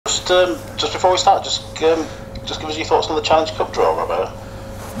just before we start, just give us your thoughts on the Challenge Cup draw, Robert.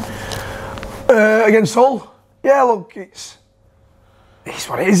 Against Hull, yeah. Look, it's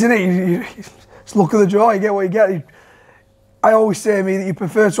what it is, isn't it? It's luck of the draw. You get what you get. I always say that you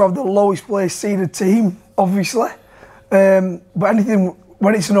prefer to have the lowest placed seeded team, obviously. But anything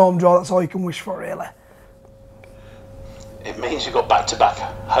when it's an home draw, that's all you can wish for, really. It means you've got back-to-back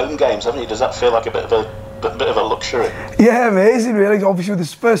home games, haven't you? Does that feel like a bit of a luxury? Yeah, amazing, really. Obviously, with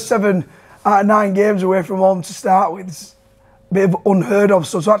the first 7 out of 9 games away from home to start with, it's a bit of unheard of.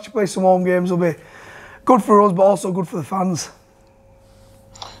 So to actually play some home games will be good for us, but also good for the fans.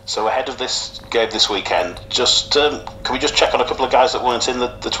 So ahead of this game this weekend, can we just check on a couple of guys that weren't in the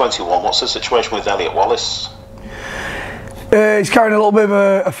 21? What's the situation with Elliot Wallace? He's carrying a little bit of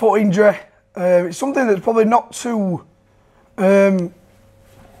a foot injury. It's something that's probably not too.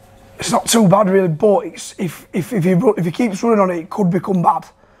 It's not too bad really, but if he keeps running on it, it could become bad.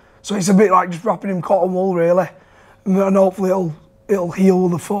 So it's a bit like just wrapping him cotton wool really, and hopefully it'll heal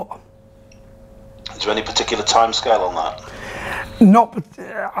the foot. Is there any particular time scale on that? Not,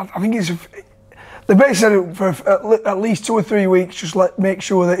 I think it's. They basically said it for at least 2 or 3 weeks. Just make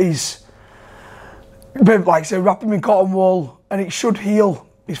sure that he's, like I say, wrap him in cotton wool, and it should heal.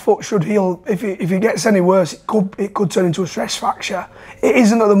 His foot should heal. If it gets any worse, it could turn into a stress fracture. It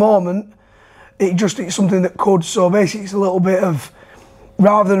isn't at the moment. It's something that could. So basically, it's a little bit of,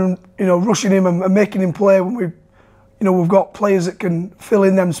 rather than rushing him and making him play when we've got players that can fill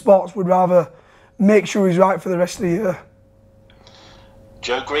in them spots. We'd rather make sure he's right for the rest of the year.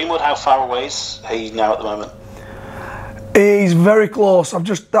 Joe Greenwood, how far away is he now at the moment? He's very close.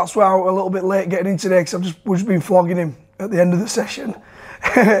 That's why I'm a little bit late getting in today, because we've just been flogging him at the end of the session.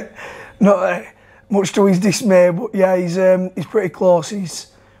 Not much to his dismay, but yeah, he's pretty close.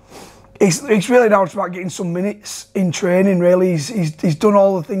 It's really now just about getting some minutes in training. Really, he's done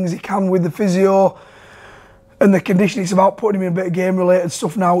all the things he can with the physio and the conditioning. It's about putting him in a bit of game related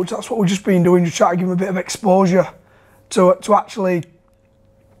stuff now, which that's what we've just been doing, just trying to give him a bit of exposure to actually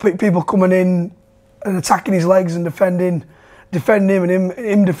people coming in and attacking his legs and defending him, and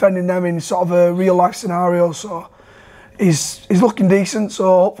him defending them in sort of a real life scenario. So he's looking decent, so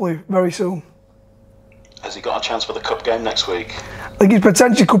hopefully very soon. Has he got a chance for the cup game next week? I think he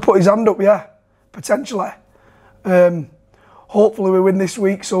potentially could put his hand up, yeah, potentially. Hopefully we win this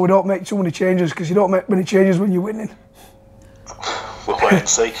week, so we don't make too many changes, because you don't make many changes when you're winning. We'll wait and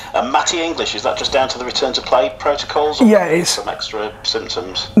see. And Matty English, is that just down to the return to play protocols? Or yeah, it is. Some extra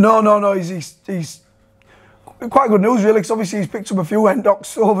symptoms? No. He's quite good news really, because obviously he's picked up a few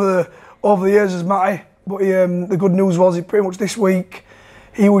endocs over the years as Matty. But the good news was pretty much this week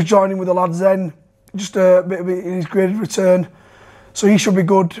he was joining with the lads then, just a bit of in his graded return. So he should be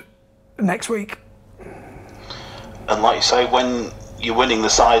good next week. And like you say, when you're winning, the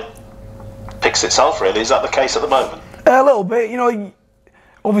side picks itself really. Is that the case at the moment? A little bit,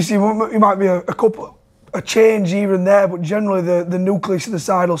 obviously it might be a change here and there, but generally the nucleus of the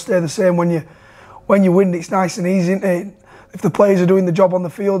side will stay the same. When you win, it's nice and easy, isn't it? If the players are doing the job on the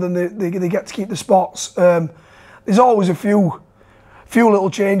field and they get to keep the spots, there's always a few little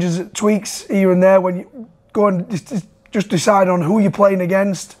changes, tweaks here and there when you go and just decide on who you're playing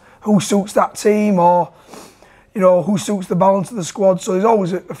against, who suits that team, or who suits the balance of the squad. So there's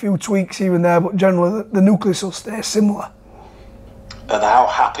always a few tweaks here and there, but generally the nucleus will stay similar. And how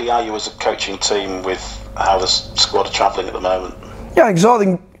happy are you as a coaching team with how the squad are travelling at the moment? Yeah, I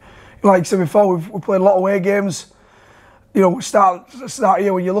think, like I said before, we've played a lot of away games. We start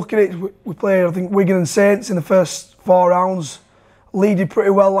here, when you look at it, we played, I think, Wigan and Saints in the first 4 rounds. Leeds did pretty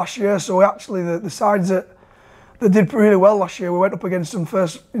well last year, so actually the sides that did really well last year, we went up against them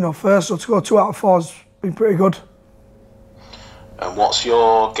first, so to go 2 out of 4 has been pretty good. And what's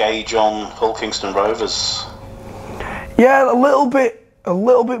your gauge on Hull Kingston Rovers? Yeah, a little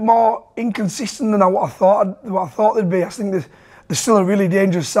bit more inconsistent than what I thought they'd be. I think they're still a really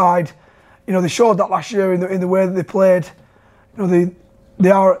dangerous side. They showed that last year in the way that they played. They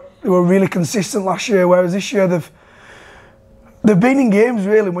were really consistent last year, whereas this year they've been in games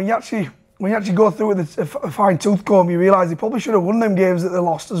really. When you actually go through it with a fine tooth comb, you realise they probably should have won them games that they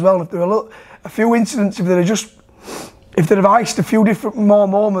lost as well. And if there were a few incidents, if they'd have iced a few different more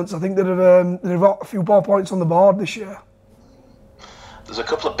moments, I think they'd have got a few more points on the board this year. There's a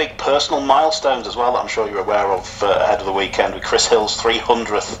couple of big personal milestones as well that I'm sure you're aware of ahead of the weekend, with Chris Hill's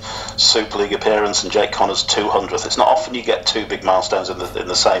 300th Super League appearance and Jake Connor's 200th. It's not often you get 2 big milestones in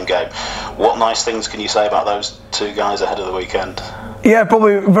the same game. What nice things can you say about those 2 guys ahead of the weekend? Yeah,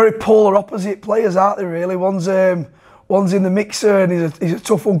 probably very polar opposite players, aren't they? Really, one's in the mixer and he's a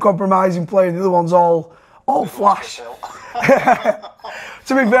tough, uncompromising player, and the other one's all flash.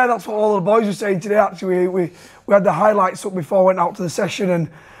 To be fair, that's what all the boys were saying today. Actually, we had the highlights up before I went out to the session, and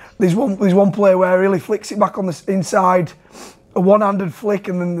there's one play where he really flicks it back on the inside, a one-handed flick,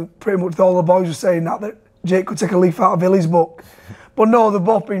 and then pretty much all the boys were saying that Jake could take a leaf out of Billy's book. But no, they've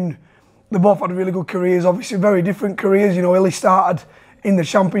both had really good careers. Obviously, very different careers. You know, Illy started in the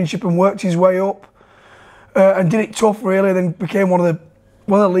Championship and worked his way up, and did it tough really. Then became one of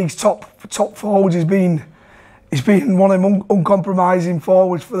the league's top forwards. He's been one of them uncompromising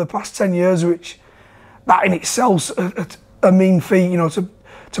forwards for the past 10 years, which that in itself's a mean feat. You know,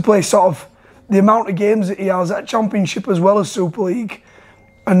 to play sort of the amount of games that he has at Championship as well as Super League,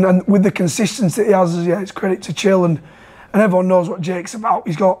 and with the consistency that he has, it's credit to Chill, and everyone knows what Jake's about.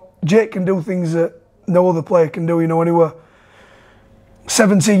 Jake can do things that no other player can do. You know, when he were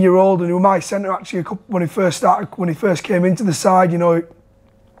 17-year-old and he was my centre actually when he first came into the side, you know,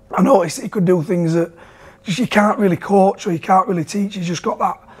 I noticed that he could do things that just you can't really coach or you can't really teach. He's just got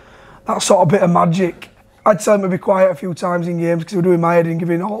that sort of bit of magic. I'd tell him to be quiet a few times in games because he was doing my head and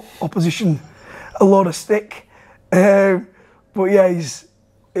giving all opposition a load of stick. But yeah,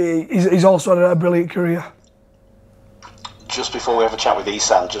 he's also had a brilliant career. Just before we have a chat with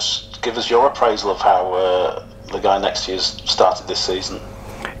Esan, just give us your appraisal of how the guy next to you has started this season.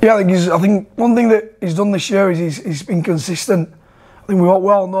 Yeah, I think one thing that he's done this year is he's been consistent. I think we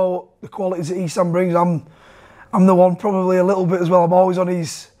all know the qualities that Esan brings. I'm the one probably a little bit as well. I'm always on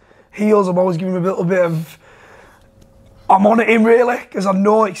his heels. I'm always giving him a little bit of. I'm on at him really because I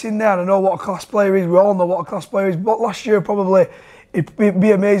know it's in there and I know what a class player is. We all know what a class player is. But last year probably it'd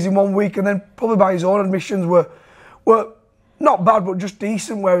be amazing one week, and then probably by his own admissions were not bad but just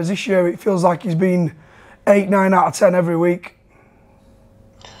decent. Whereas this year it feels like he's been 8, 9 out of 10 every week.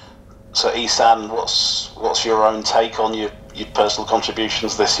 So Esan, what's your own take on your personal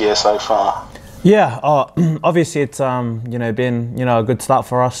contributions this year so far? Yeah, obviously it's been a good start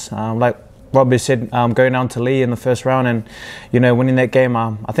for us. Like Robbie said, going down to Lee in the first round and winning that game,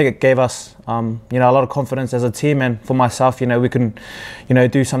 I think it gave us a lot of confidence as a team, and for myself, we can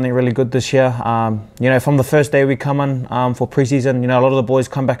do something really good this year. From the first day we come in for preseason, a lot of the boys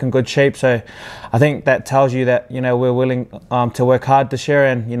come back in good shape, so I think that tells you that we're willing to work hard this year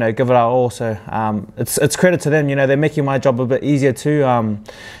and give it our all. So it's credit to them. They're making my job a bit easier too.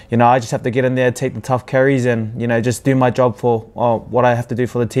 I just have to get in there, take the tough carries, and just do my job for what I have to do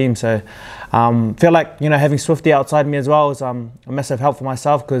for the team. So feel like having Swifty outside me as well is a massive help for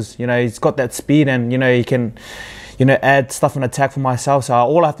myself, because he's got that speed and he can add stuff in attack for myself. So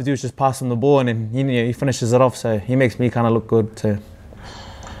all I have to do is just pass him the ball, and then he finishes it off. So he makes me kind of look good too.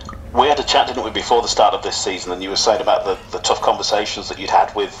 We had a chat, didn't we, before the start of this season, and you were saying about the tough conversations that you'd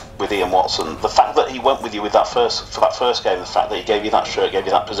had with Ian Watson. The fact that he went with you with for that first game, the fact that he gave you that shirt, gave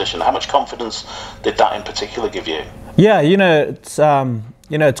you that position, how much confidence did that in particular give you? Yeah, it's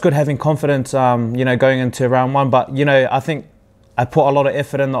good having confidence, going into round one. But I think I put a lot of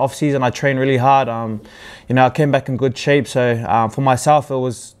effort in the off season. I trained really hard. I came back in good shape. So for myself, it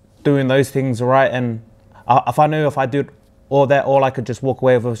was doing those things right. And if I did all I could just walk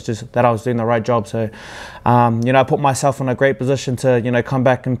away with was just that I was doing the right job. So, I put myself in a great position to, come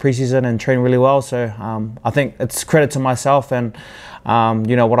back in preseason and train really well. So, I think it's credit to myself and,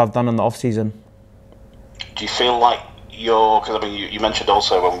 what I've done in the off season. Do you feel like because you mentioned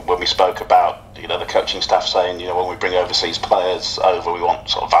also when we spoke about, the coaching staff saying, when we bring overseas players over, we want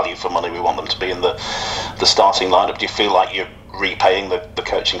sort of value for money, we want them to be in the starting lineup. Do you feel like you're repaying the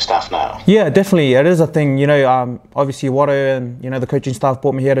coaching staff now? Yeah, definitely. It is a thing. Obviously Watto and, the coaching staff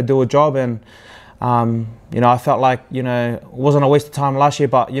brought me here to do a job, and, I felt like, it wasn't a waste of time last year,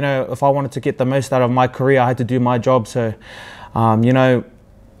 but, if I wanted to get the most out of my career, I had to do my job. So,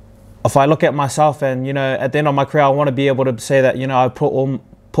 if I look at myself and, at the end of my career, I want to be able to say that, I put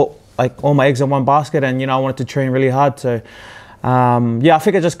all my eggs in one basket, and, I wanted to train really hard. So, I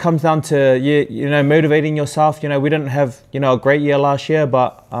think it just comes down to, motivating yourself. We didn't have, a great year last year,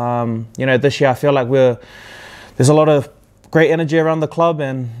 but, this year I feel like there's a lot of great energy around the club,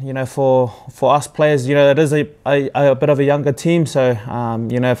 and, for us players, it is a bit of a younger team. So,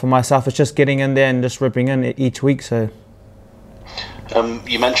 for myself, it's just getting in there and just ripping in each week. So.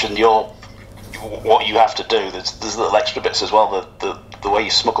 You mentioned what you have to do. There's little extra bits as well. The way you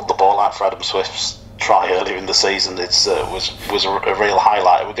smuggled the ball out for Adam Swift's try earlier in the season was a real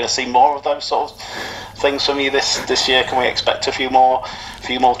highlight. Are we going to see more of those sort of things from you this year? Can we expect a few more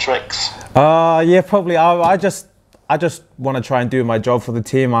tricks? Yeah, probably. I just want to try and do my job for the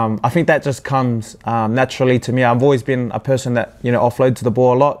team. I think that just comes naturally to me. I've always been a person that offloads the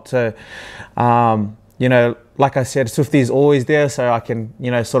ball a lot. So like I said, Swifty's always there, so I can,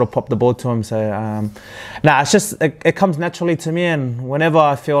 sort of pop the ball to him. So, it's just, it comes naturally to me. And whenever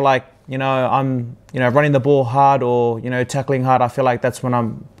I feel like, I'm, running the ball hard or, tackling hard, I feel like that's when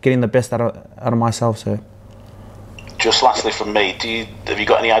I'm getting the best out of myself. So, just lastly from me, have you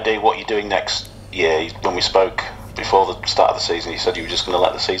got any idea what you're doing next year? When we spoke before the start of the season, you said you were just going to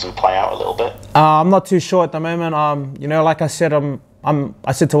let the season play out a little bit. I'm not too sure at the moment. Like I said,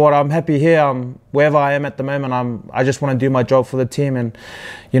 I said to Ward, I'm happy here. Wherever I am at the moment, I just want to do my job for the team, and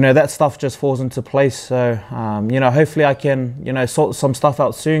that stuff just falls into place. So hopefully I can sort some stuff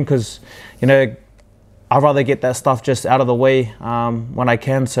out soon, because I'd rather get that stuff just out of the way when I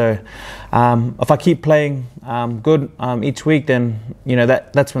can. So if I keep playing good each week, then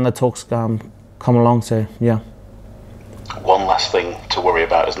that's when the talks come along. So yeah. One last thing to worry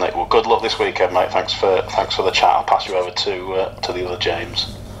about, isn't it? Well, good luck this weekend, mate. Thanks for the chat. I'll pass you over to the other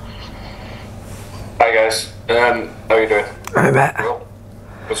James. Hi guys, how are you doing? Hi mate. Cool.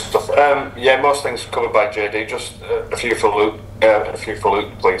 Good stuff. Most things covered by JD. Just a few for Luke,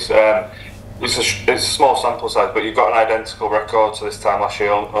 please. It's a small sample size, but you've got an identical record to this time last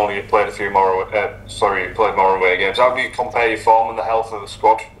year. Only you played more away games. How do you compare your form and the health of the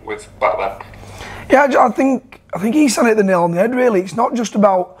squad with back then? Yeah, I think Esan hit the nail on the head, really. It's not just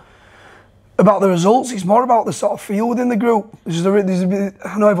about the results, it's more about the sort of feel within the group.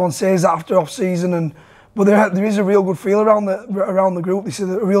 I know everyone says that after off-season, but there is a real good feel around the group. There's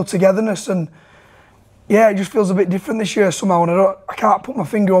a real togetherness, and yeah, it just feels a bit different this year somehow, and I can't put my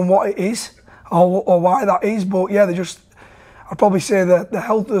finger on what it is or why that is, but yeah, I'd probably say that the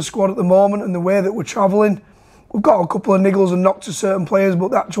health of the squad at the moment and the way that we're travelling, we've got a couple of niggles and knocks to certain players,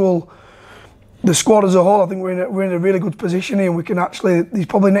 but the squad as a whole, I think we're in a really good position here. We can actually, these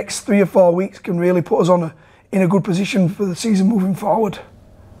probably next 3 or 4 weeks can really put us in a good position for the season moving forward.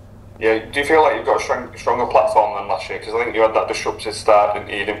 Yeah, do you feel like you've got a stronger platform than last year? Because I think you had that disrupted start, and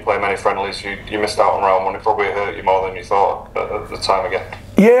you didn't play many friendlies. You missed out on round one. It probably hurt you more than you thought at the time again.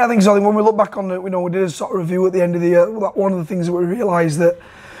 Yeah, I think so. I think when we look back on it, we did a sort of review at the end of the year. One of the things that we realised that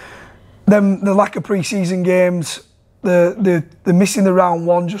the lack of pre-season games, the missing the round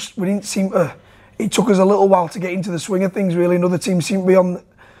one, we didn't seem to. It took us a little while to get into the swing of things, really, and other teams seem to be on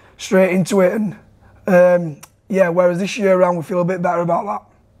straight into it. And whereas this year around we feel a bit better about that.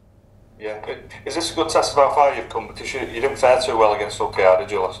 Yeah, is this a good test of how far you've come? Because you didn't fare too well against OKR, did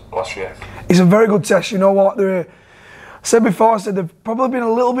you, last year? It's a very good test. You know what? I said they've probably been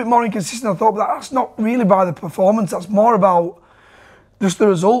a little bit more inconsistent. I thought, but that's not really by the performance. That's more about just the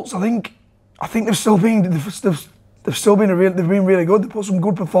results. I think they've still been really good. They put some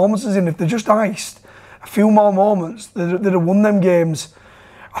good performances in. If they just iced a few more moments, they'd have won them games.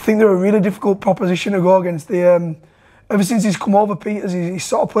 I think they're a really difficult proposition to go against. Ever since he's come over, Peters, he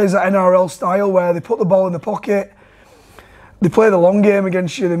sort of plays that NRL style where they put the ball in the pocket. They play the long game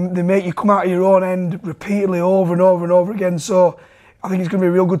against you. They make you come out of your own end repeatedly over and over and over again. So I think it's going to be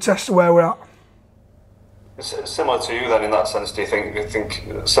a real good test of where we're at. It's similar to you then in that sense. Do you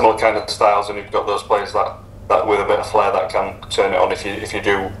think similar kind of styles, and you've got those players that with a bit of flair that can turn it on if you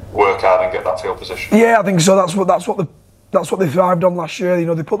do work hard and get that field position? Yeah, I think so. That's what they thrived on last year.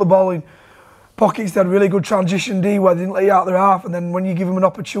 They put the ball in pockets. They had really good transition D where they didn't let you out their half, and then when you give them an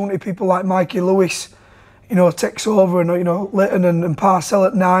opportunity, people like Mikey Lewis, takes over, and Litton and Parcell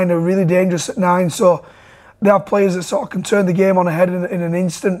at 9 are really dangerous at 9. So they have players that sort of can turn the game on ahead in an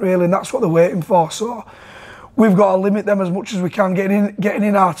instant, really, and that's what they're waiting for. So we've got to limit them as much as we can getting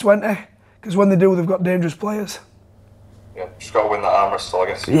in our 20. Because when they do, they've got dangerous players. Yeah, just got to win that arm wrestle, I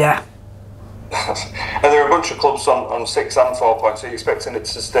guess. Yeah. And there are a bunch of clubs on 6 and 4 points. Are you expecting it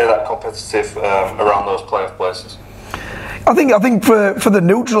to stay that competitive around those playoff places? I think for the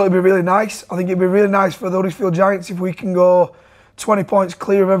neutral, it'd be really nice. I think it'd be really nice for the Huddersfield Giants if we can go 20 points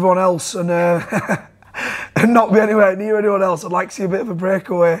clear of everyone else and not be anywhere near anyone else. I'd like to see a bit of a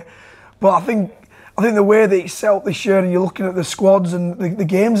breakaway. But I think the way that it's set up this year, and you're looking at the squads and the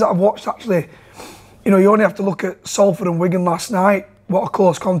games that I've watched, actually, you only have to look at Salford and Wigan last night, what a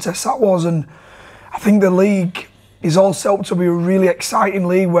close contest that was. And I think the league is all set up to be a really exciting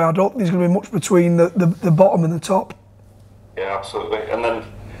league where I don't think there's going to be much between the bottom and the top. Yeah, absolutely. And then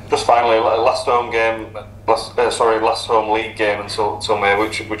just finally, last home league game until May,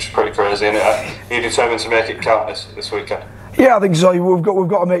 which is pretty crazy. And are you determined to make it count this weekend? Yeah, I think so. We've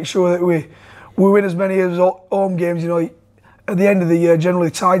got to make sure that we win as many as home games. At the end of the year,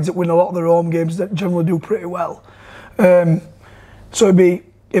 generally sides that win a lot of their home games that generally do pretty well. So it'd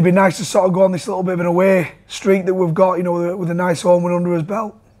be nice to sort of go on this little bit of an away streak that we've got, with a nice home win under his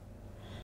belt.